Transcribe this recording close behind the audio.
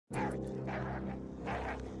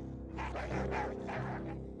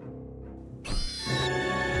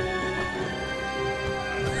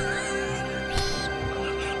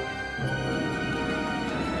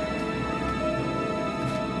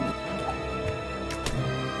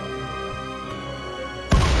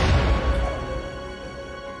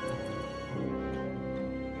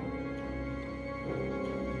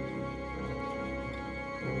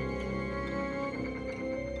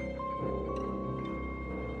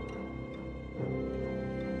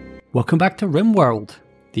Welcome back to Rimworld,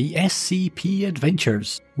 the SCP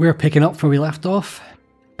adventures. We're picking up where we left off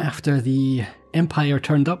after the Empire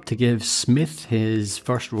turned up to give Smith his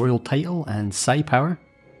first royal title and psi power,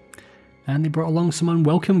 and they brought along some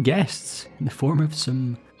unwelcome guests in the form of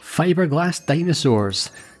some fiberglass dinosaurs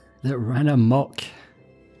that ran amok.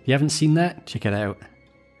 If you haven't seen that, check it out.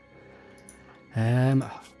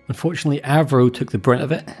 Unfortunately, Avro took the brunt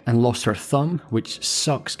of it and lost her thumb, which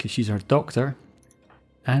sucks because she's our doctor.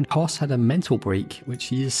 And Hoss had a mental break, which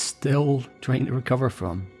he is still trying to recover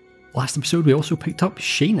from. Last episode we also picked up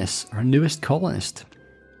Shayness, our newest colonist.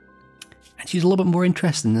 And she's a little bit more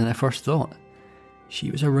interesting than I first thought.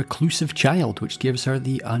 She was a reclusive child, which gives her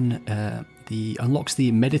unlocks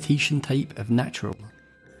the meditation type of natural,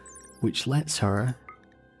 which lets her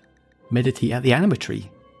meditate at the Animatree,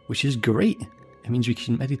 which is great. It means we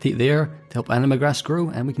can meditate there to help animagrass grow,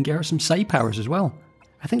 and we can get her some psi powers as well.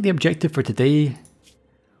 I think the objective for today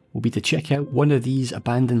will be to check out one of these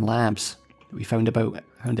abandoned labs that we found out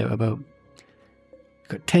about. We've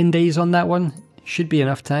got 10 days on that one. Should be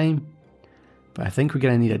enough time. But I think we're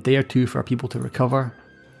going to need a day or two for our people to recover,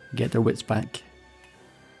 get their wits back.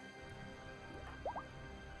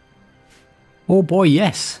 Oh boy,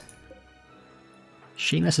 yes!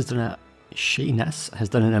 Shayness has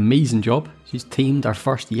done an amazing job. She's tamed our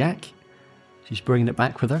first yak. She's bringing it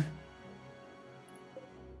back with her.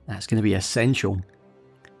 That's going to be essential.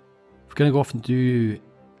 We're going to go off and do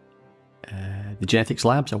the genetics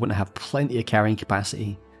labs. I want to have plenty of carrying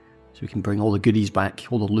capacity so we can bring all the goodies back,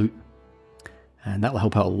 all the loot, and that will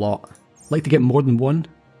help out a lot. I'd like to get more than one,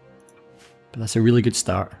 but that's a really good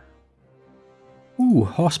start. Ooh,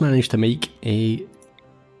 Hoss managed to make a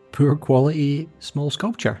poor quality small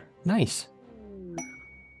sculpture. Nice.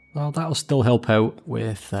 Well, that'll still help out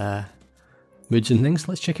with moods and things.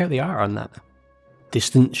 Let's check out the art on that.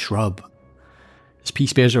 Distant shrub. This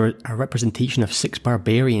piece bears a representation of 6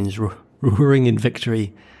 barbarians roaring in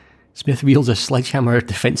victory. Smith wields a sledgehammer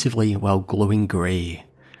defensively while glowing grey.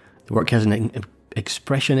 The work has an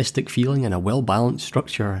expressionistic feeling and a well-balanced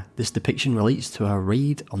structure. This depiction relates to a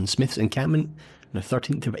raid on Smith's encampment on the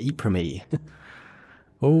 13th of April.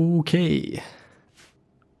 Okay.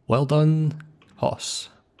 Well done, Hoss.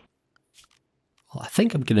 Well, I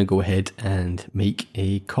think I'm going to go ahead and make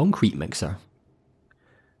a concrete mixer.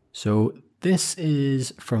 So this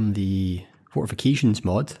is from the Fortifications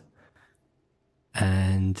mod,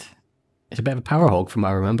 and it's a bit of a power hog from what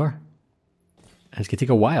I remember. And it's going to take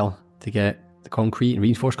a while to get the concrete and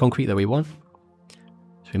reinforced concrete that we want.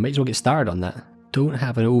 So we might as well get started on that. Don't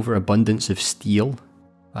have an overabundance of steel,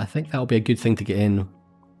 but I think that'll be a good thing to get in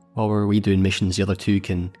while we're redoing missions. The other two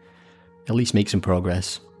can at least make some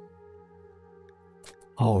progress.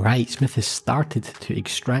 Alright, Smith has started to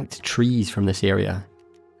extract trees from this area.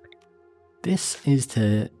 This is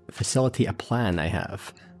to facilitate a plan I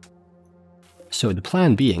have. So the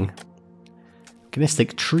plan being, I'm going to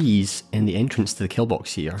stick trees in the entrance to the kill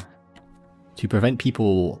box here to prevent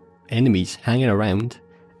enemies hanging around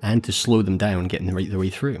and to slow them down getting the way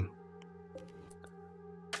through.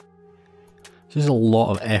 So this is a lot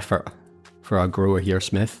of effort for our grower here,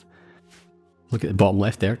 Smith. Look at the bottom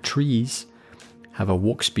left there. Trees have a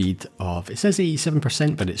walk speed of, it says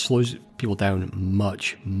 87%, but it slows people down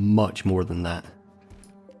much, much more than that.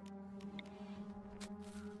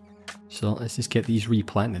 So let's just get these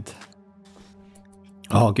replanted.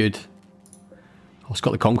 Oh, good. Oh, it's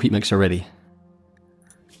got the concrete mixer ready.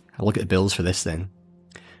 I'll look at the builds for this then.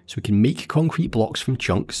 So we can make concrete blocks from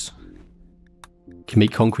chunks. We can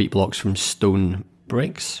make concrete blocks from stone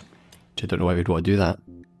bricks, which I don't know why we'd want to do that.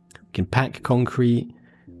 We can pack concrete,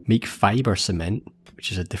 make fiber cement,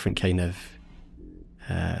 which is a different kind of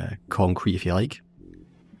concrete if you like.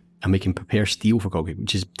 And we can prepare steel for concrete,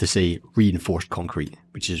 which is to say reinforced concrete,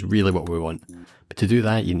 which is really what we want. But to do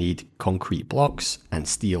that you need concrete blocks and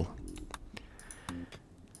steel.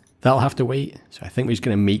 That'll have to wait, so I think we're just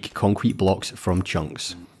going to make concrete blocks from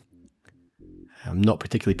chunks. I'm not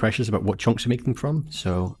particularly precious about what chunks we make them from,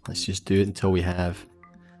 so let's just do it until we have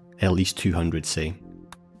at least 200, say.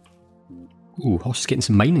 Ooh, Hoss is getting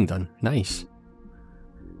some mining done. Nice.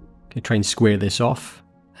 Gonna try and square this off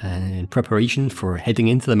in preparation for heading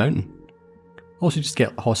into the mountain. Also just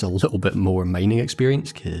get Hoss a little bit more mining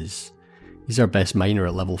experience, because he's our best miner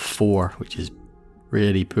at level 4, which is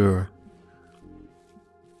really poor.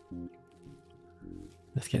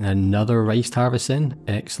 Let's get another rice harvest in.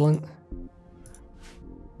 Excellent.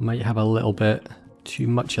 Might have a little bit too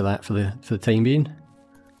much of that for the time being.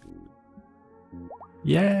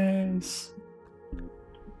 Yes!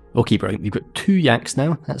 Okay, brilliant. We've got 2 yaks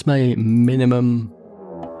now. That's my minimum...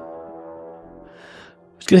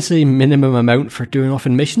 I was going to say minimum amount for doing off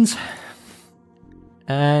in missions.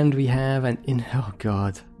 And we have an... oh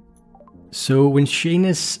god. So when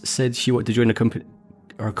Shayna's said she wanted to join a company...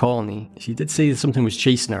 or colony, she did say something was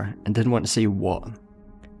chasing her and didn't want to say what.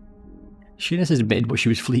 Shayna has admitted what she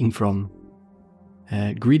was fleeing from.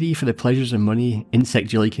 Greedy for the pleasures and money insect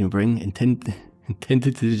jelly can bring,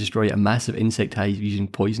 intended to destroy a massive insect hive using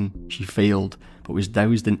poison. She failed, but was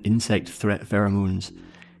doused in insect threat pheromones.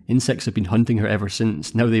 Insects have been hunting her ever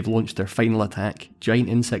since. Now they've launched their final attack. Giant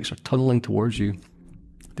insects are tunneling towards you.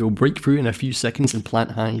 They will break through in a few seconds and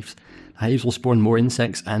plant hives. The hives will spawn more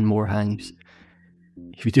insects and more hives.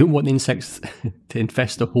 If you don't want the insects to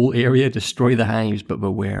infest the whole area, destroy the hives, but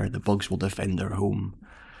beware, the bugs will defend their home.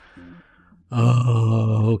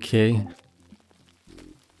 Oh, okay.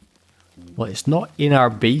 Well, it's not in our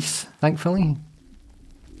base, thankfully.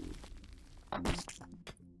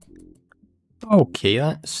 Okay,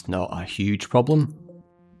 that's not a huge problem.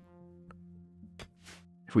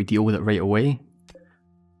 If we deal with it right away.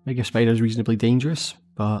 Mega Spider's reasonably dangerous,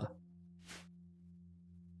 but...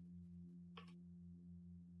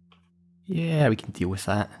 yeah, we can deal with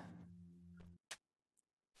that.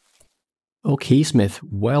 Okay, Smith,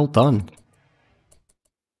 well done.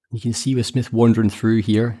 You can see with Smith wandering through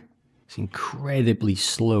here, it's incredibly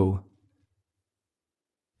slow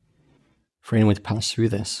for anyone to pass through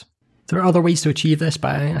this. There are other ways to achieve this,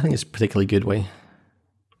 but I think it's a particularly good way.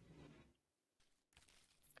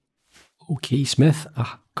 Okay, Smith,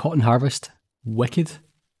 cotton harvest, wicked.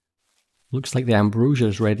 Looks like the ambrosia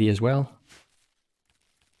is ready as well.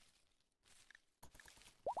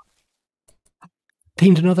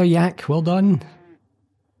 Tamed another yak, well done.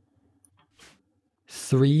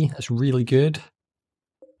 3, that's really good.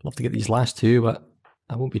 Love to get these last 2, but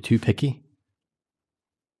I won't be too picky.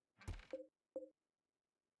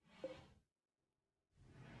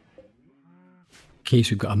 Okay,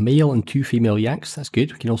 so we've got a male and 2 female yaks, that's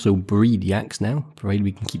good. We can also breed yaks now, provided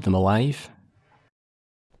we can keep them alive.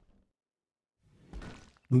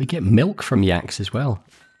 And we get milk from yaks as well.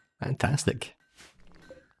 Fantastic.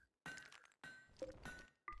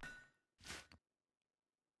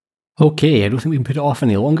 Okay, I don't think we can put it off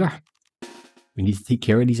any longer. We need to take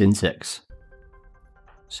care of these insects.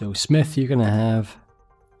 So Smith, you're going to have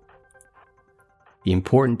the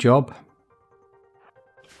important job.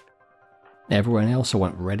 Everyone else I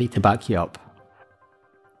want ready to back you up.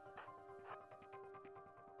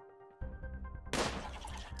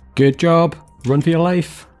 Good job. Run for your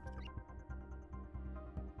life.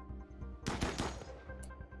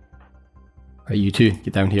 Right, you two,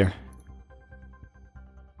 get down here.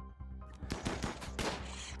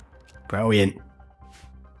 Brilliant.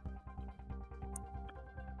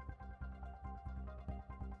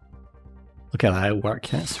 Look at that work.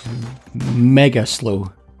 That's mega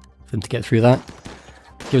slow for them to get through that.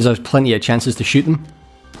 Gives us plenty of chances to shoot them.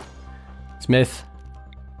 Smith,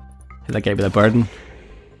 hit that guy with a burden.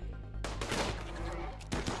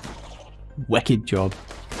 Wicked job.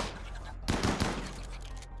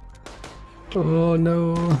 Oh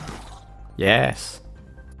no. Yes.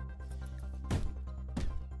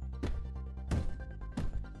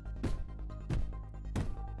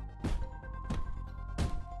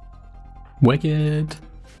 Wicked.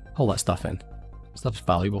 Hold that stuff in. Stuff's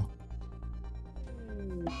valuable.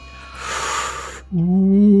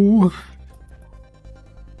 Ooh.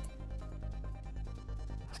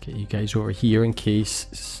 Let's get you guys over here in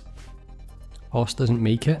case Hoss doesn't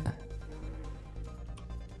make it.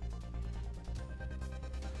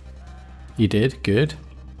 You did, good.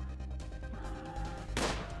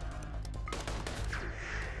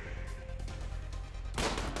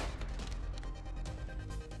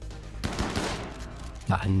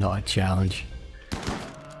 Not a challenge.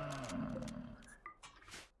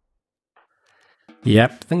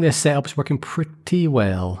 Yep, I think this setup's working pretty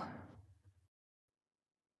well.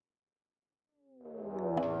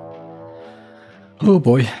 Oh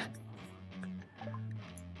boy.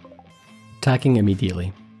 Attacking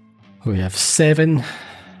immediately. We have 7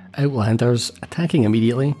 Outlanders attacking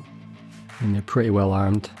immediately. And they're pretty well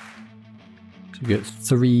armed. So we've got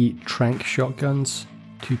 3 trank shotguns,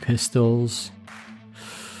 2 pistols.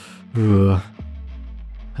 Ugh.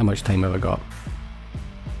 How much time have I got?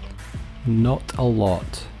 Not a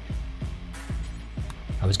lot.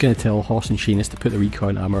 I was going to tell Hoss and Sheenus to put the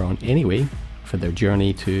recon armor on anyway for their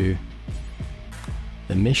journey to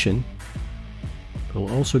the mission.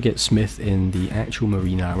 We'll also get Smith in the actual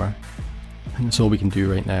marine armor. I think that's all we can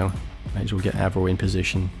do right now. Might as well get Avro in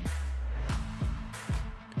position.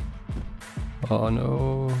 Oh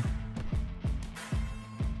no.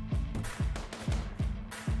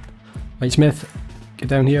 Right, Smith, get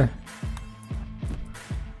down here.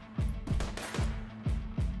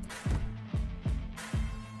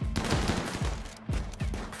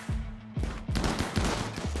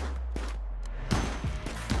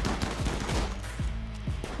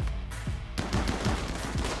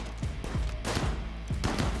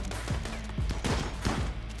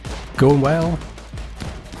 Going well.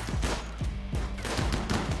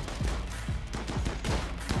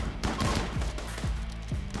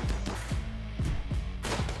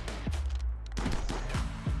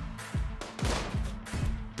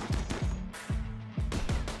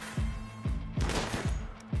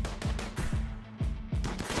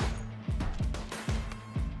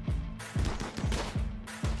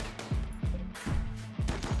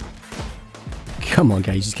 Come on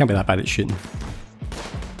guys, you can't be that bad at shooting.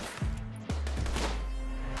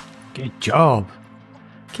 Good job.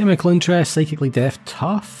 Chemical interest, psychically deaf,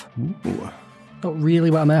 tough. Ooh. Not really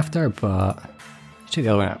what I'm after, but let's check the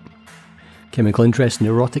other one out. Chemical interest,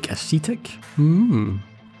 neurotic, ascetic.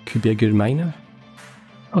 Could be a good minor.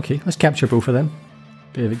 Okay, let's capture both of them.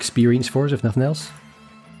 Bit of experience for us, if nothing else.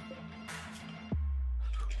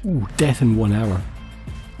 Ooh, death in 1 hour.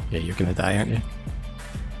 Yeah, you're gonna die, aren't you?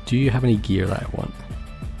 Do you have any gear that I want?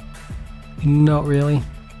 Not really.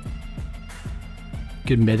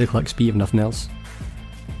 Good medical XP if nothing else.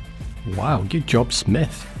 Wow, good job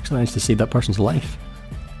Smith. Actually managed to save that person's life.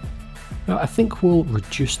 Now, I think we'll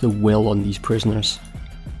reduce the will on these prisoners.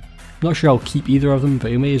 I'm not sure I'll keep either of them,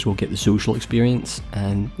 but we may as well get the social experience,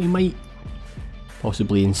 and we might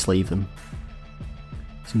possibly enslave them.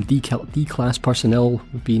 Some D-class personnel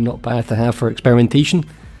would be not bad to have for experimentation,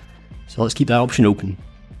 so let's keep that option open.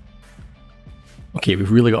 Okay,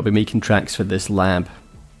 we've really got to be making tracks for this lab.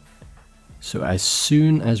 So as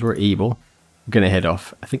soon as we're able, we're going to head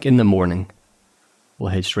off. I think in the morning, we'll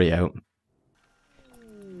head straight out.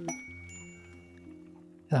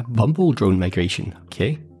 That bumble drone migration,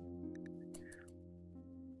 okay.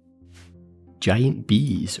 Giant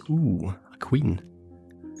bees, ooh, a queen.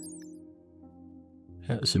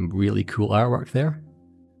 That's some really cool artwork there.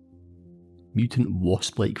 Mutant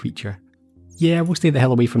wasp-like creature. Yeah, we'll stay the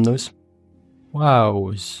hell away from those.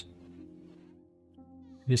 Wows.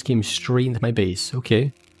 Just came straight into my base,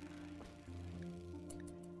 okay.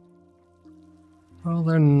 Well,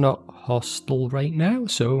 they're not hostile right now,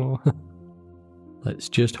 so let's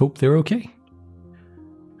just hope they're okay.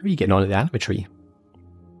 How are you getting on at the animatory?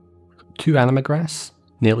 2 animagrass,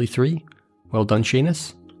 nearly 3. Well done,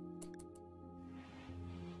 Sheenus.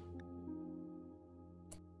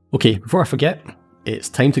 Okay, before I forget, it's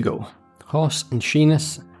time to go. Hoss and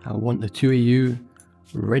Sheenus, I want the 2 of you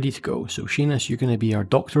ready to go. So Sheenus, you're going to be our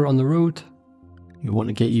doctor on the road. You want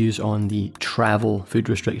to get you on the travel food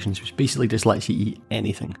restrictions, which basically just lets you eat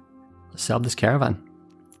anything. Let's set up this caravan.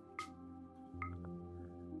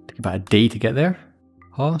 Take about a day to get there.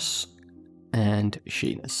 Hoss and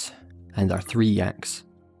Sheenus. And our 3 yaks.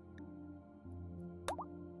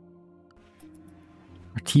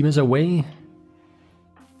 Our team is away.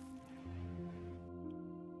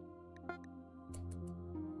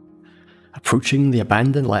 Approaching the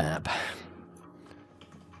abandoned lab.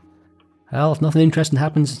 Well, if nothing interesting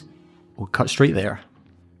happens, we'll cut straight there.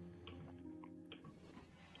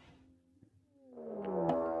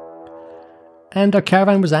 And our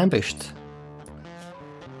caravan was ambushed.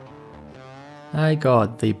 My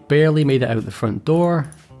god, they barely made it out the front door.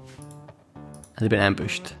 And they've been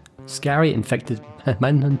ambushed. Scary, infected,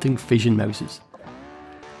 manhunting fission mouses.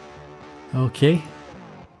 Okay.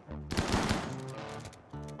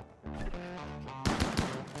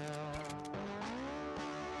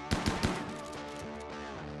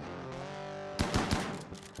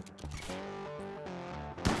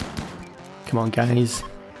 Come on, guys.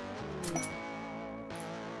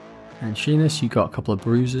 And Sheenus, you got a couple of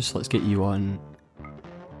bruises, so let's get you on.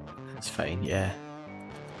 That's fine, yeah.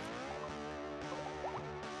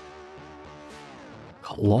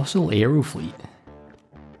 Colossal Aerofleet.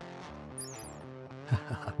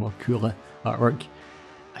 More cooler artwork.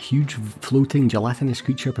 A huge floating gelatinous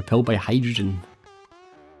creature propelled by hydrogen.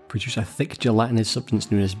 Produce a thick gelatinous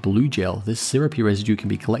substance known as blue gel. This syrupy residue can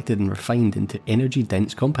be collected and refined into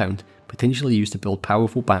energy-dense compound, potentially used to build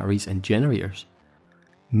powerful batteries and generators.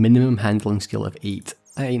 Minimum handling skill of 8.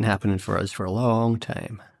 That ain't happening for us for a long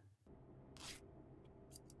time.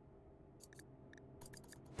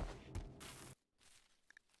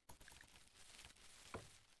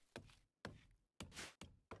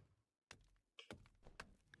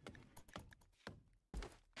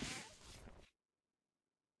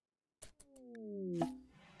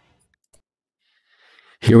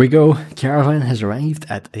 Here we go. Caravan has arrived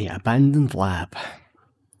at the abandoned lab.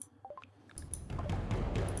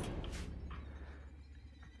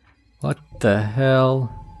 What the hell?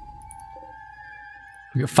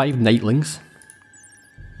 We got 5 nightlings.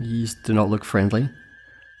 These do not look friendly.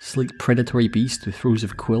 Sleek predatory beast with rows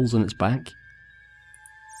of quills on its back.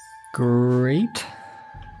 Great.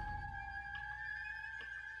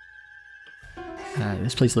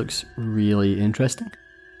 This place looks really interesting.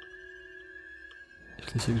 This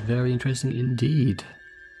place looks very interesting indeed.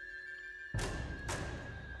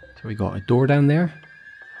 So we got a door down there.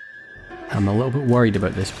 I'm a little bit worried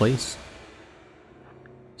about this place.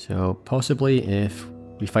 So possibly if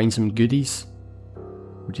we find some goodies,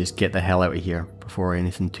 we'll just get the hell out of here before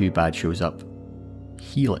anything too bad shows up.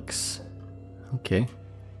 Helix. Okay.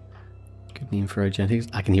 Good name for a genetics.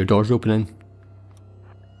 I can hear doors opening.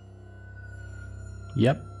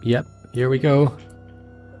 Yep, here we go.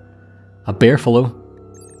 A bearfalo.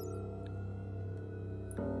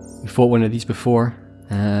 We fought one of these before.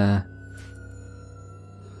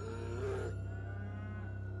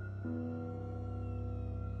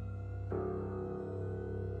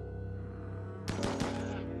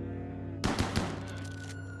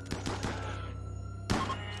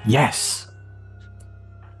 Yes!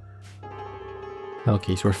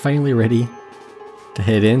 Okay, so we're finally ready to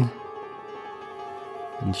head in.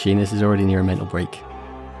 And Seamus is already near a mental break.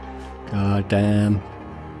 God damn.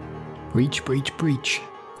 Breach, breach, breach.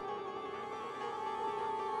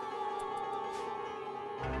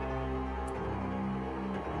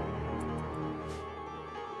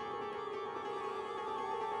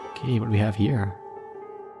 Okay, what do we have here?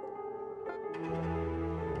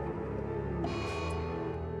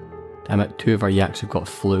 Damn it, 2 of our yaks have got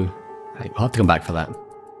flu. Right, we'll have to come back for that.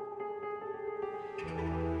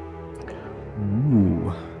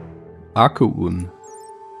 Ooh. Arcowoom.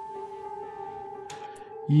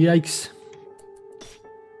 Yikes.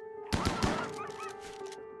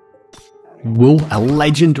 Wolf, a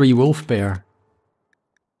legendary wolf bear.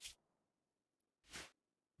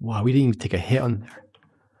 Wow, we didn't even take a hit on there.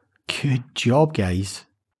 Good job, guys.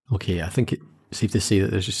 Okay, I think it's safe to say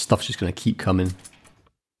that there's just stuff's just going to keep coming.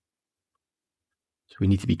 So we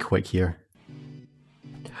need to be quick here.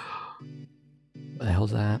 What the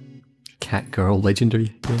hell's that? Cat girl,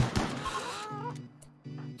 legendary. Yeah.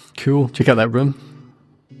 Cool, check out that room.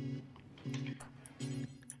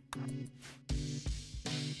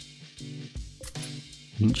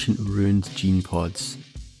 Ancient ruined gene pods.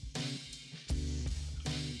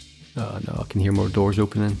 Oh no, I can hear more doors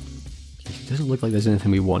opening. It doesn't look like there's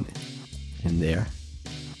anything we want in there.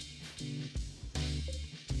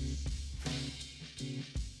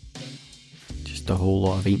 Just a whole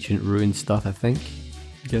lot of ancient ruined stuff, I think.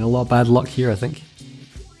 Getting a lot of bad luck here, I think.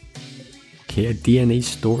 Okay, a DNA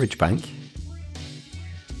storage bank.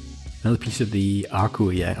 Another piece of the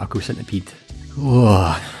Arco centipede.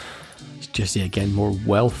 Oh, it's just again more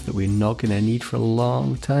wealth that we're not going to need for a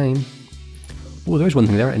long time. Oh, there's one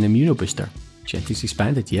thing there, an immunobooster. Genetics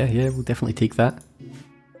expanded, yeah, we'll definitely take that.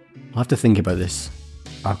 I'll have to think about this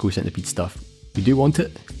Arco centipede stuff. We do want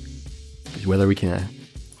it, but whether we can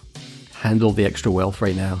handle the extra wealth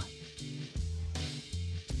right now.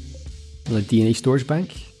 Another DNA storage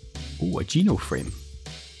bank. Oh, a genoframe.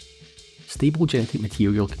 Stable genetic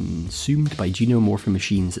material consumed by genomorphin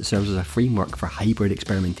machines that serves as a framework for hybrid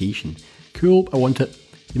experimentation. Cool, I want it,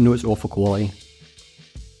 even though it's awful quality.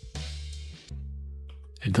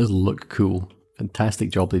 It does look cool. Fantastic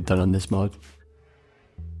job they've done on this mod.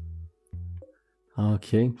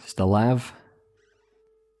 Okay, just a lav.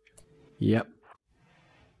 Yep.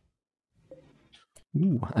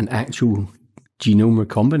 Ooh, an actual genome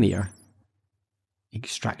recombinator.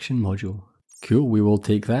 Extraction module. Cool, we will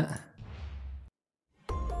take that.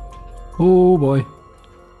 Oh boy.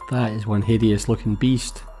 That is one hideous looking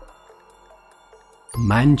beast.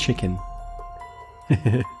 Man chicken.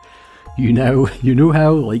 You know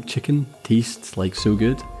how like chicken tastes like so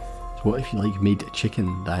good? So what if you like made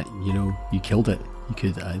chicken that, you know, you killed it? You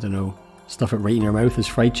could, I don't know, stuff it right in your mouth as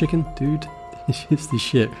fried chicken? Dude, it's just the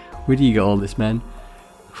shit. Where do you get all this, man?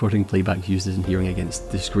 Recording playback used as in hearing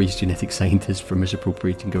against disgraced genetic scientists for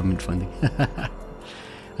misappropriating government funding.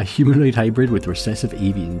 A humanoid hybrid with recessive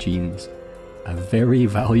avian genes. A very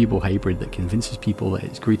valuable hybrid that convinces people that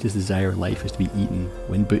its greatest desire in life is to be eaten.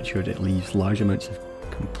 When butchered, it leaves large amounts of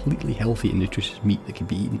completely healthy and nutritious meat that can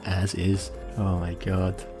be eaten as is. Oh my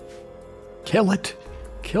god. Kill it!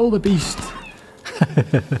 Kill the beast!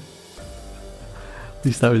 At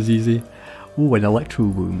least that was easy. Oh, an electro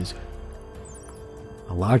womb.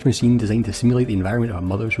 A large machine designed to simulate the environment of a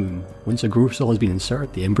mother's womb. Once a growth cell has been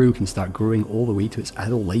inserted, the embryo can start growing all the way to its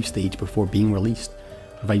adult life stage before being released.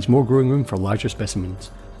 Provides more growing room for larger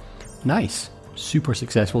specimens. Nice. Super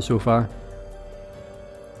successful so far.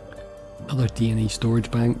 Another DNA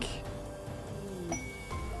storage bank. The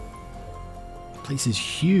place is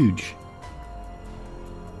huge.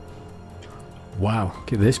 Wow,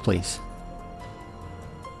 look at this place.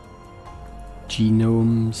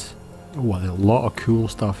 Genomes. Oh, there's a lot of cool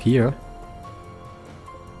stuff here.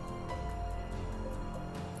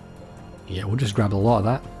 Yeah, we'll just grab a lot of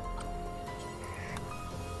that.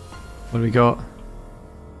 What do we got?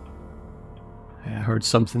 I heard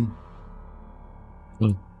something.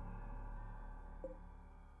 Oh.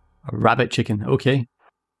 A rabbit chicken, okay.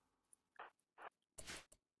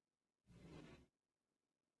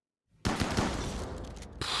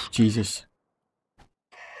 Jesus.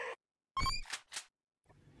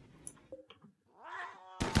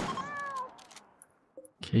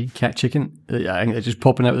 Okay, cat chicken. I think they're just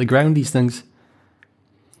popping out of the ground, these things.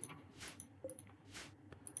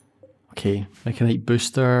 Okay, Mechanite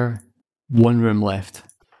booster. One room left.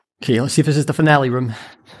 Okay, let's see if this is the finale room.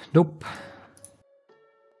 Nope.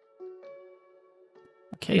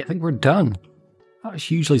 Okay, I think we're done. That was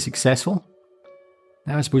hugely successful.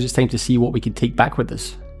 Now I suppose it's time to see what we can take back with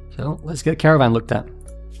us. So let's get a caravan looked at.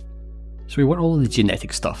 So we want all of the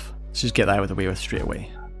genetic stuff. Let's just get that out of the way with straight away.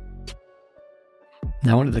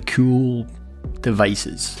 Now onto the cool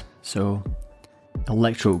devices. So,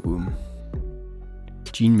 electro boom,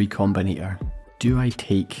 gene recombinator. Do I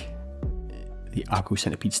take the Arco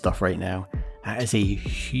Centipede stuff right now? That is a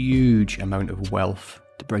huge amount of wealth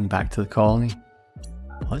to bring back to the colony.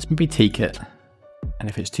 Let's maybe take it, and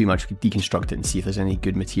if it's too much, we can deconstruct it and see if there's any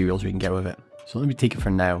good materials we can get with it. So let me take it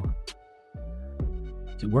for now.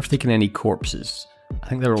 Is it worth taking any corpses? I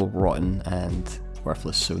think they're all rotten and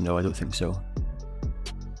worthless, so no, I don't think so.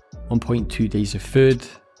 1.2 days of food,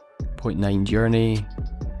 0.9 journey.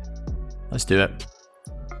 Let's do it.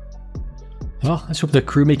 Well, let's hope the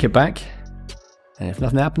crew make it back. And if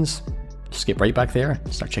nothing happens, skip right back there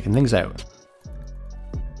and start checking things out.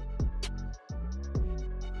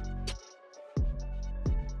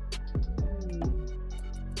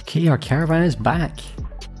 Okay, our caravan is back.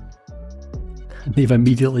 They've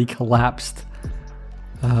immediately collapsed.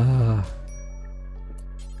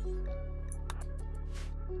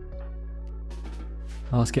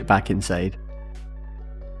 Well, let's get back inside.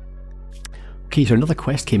 Okay, so another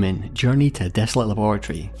quest came in. Journey to a desolate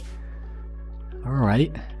laboratory.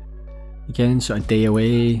 Alright. Again, so a day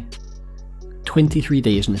away. 23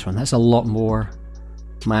 days on this one. That's a lot more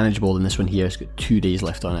manageable than this one here. It's got 2 days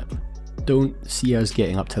left on it. Don't see us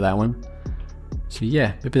getting up to that one. So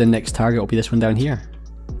yeah, maybe the next target will be this one down here.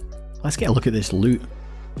 Let's get a look at this loot.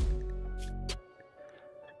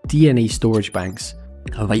 DNA storage banks.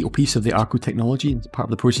 A vital piece of the Arco technology. It's part of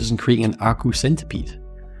the process in creating an Arco Centipede.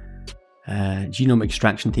 Genome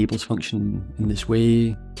extraction tables function in this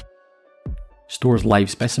way. Stores live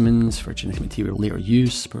specimens for genetic material later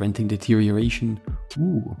use, preventing deterioration.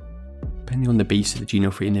 Ooh. Depending on the base of the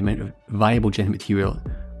genome frame, the amount of viable genetic material.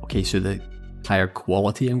 Okay, so the higher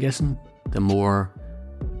quality, I'm guessing, the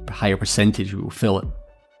higher percentage we will fill it.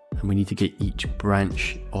 And we need to get each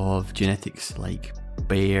branch of genetics, like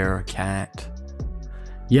bear, cat.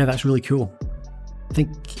 Yeah, that's really cool. I think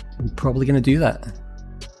I'm probably going to do that.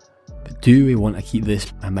 But do we want to keep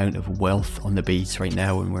this amount of wealth on the base right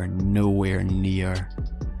now when we're nowhere near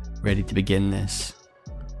ready to begin this?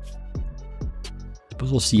 I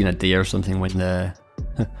suppose we'll see in a day or something when the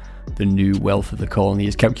new wealth of the colony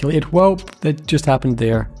is calculated. Whoa, that just happened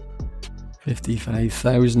there.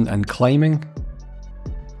 55,000 and climbing.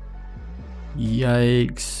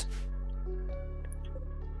 Yikes.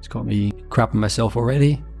 It's got me crapping myself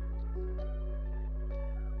already.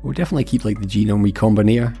 We'll definitely keep like the genome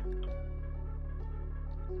recombinator.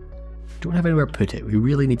 Don't have anywhere to put it. We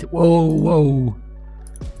really need to... Whoa, whoa.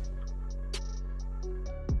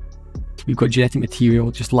 We've got genetic material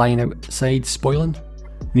just lying outside spoiling.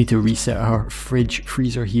 We need to reset our fridge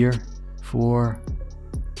freezer here for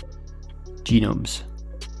genomes.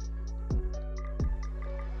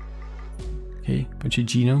 Okay, bunch of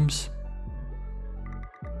genomes.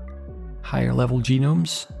 Higher level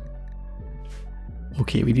genomes.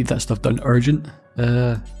 Okay, we need that stuff done urgent.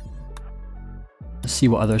 Let's see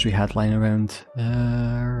what others we had lying around.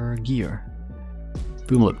 Gear.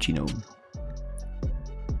 Boomloop genome.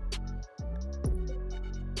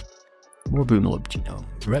 More boomlob genome.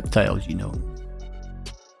 Reptile genome.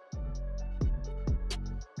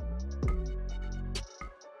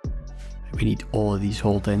 We need all of these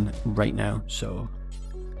hauled in right now, so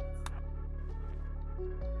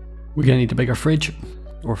we're gonna need a bigger fridge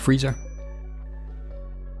or freezer.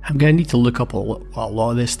 I'm gonna need to look up what a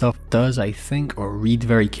lot of this stuff does, I think, or read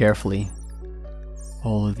very carefully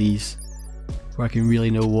all of these, so I can really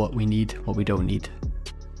know what we need, what we don't need.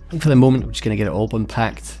 And for the moment, we're just gonna get it all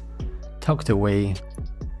unpacked, tucked away.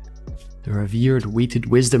 The revered weighted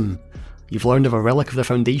wisdom. You've learned of a relic of the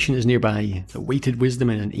Foundation is nearby. The weighted wisdom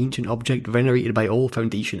is an ancient object venerated by all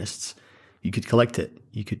Foundationists. You could collect it.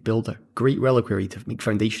 You could build a great reliquary to make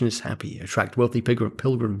Foundationists happy, attract wealthy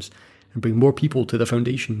pilgrims, and bring more people to the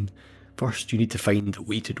Foundation. First, you need to find the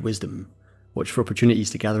weighted wisdom. Watch for opportunities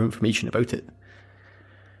to gather information about it.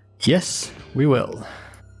 Yes, we will.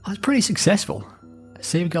 That's pretty successful. I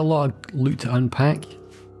say we've got a lot of loot to unpack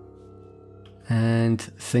and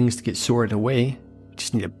things to get sorted away. We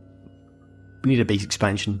just need a base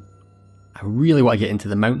expansion. I really want to get into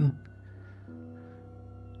the mountain.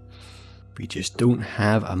 We just don't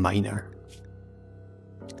have a miner.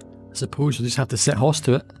 I suppose we'll just have to set host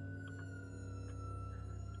to it.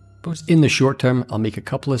 But in the short term, I'll make a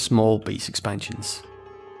couple of small base expansions.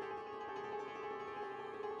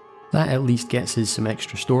 That at least gets us some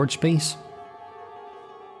extra storage space.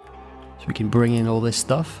 So we can bring in all this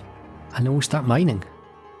stuff and then we'll start mining.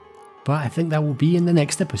 But I think that will be in the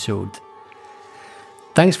next episode.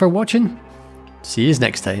 Thanks for watching. See you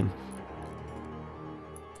next time.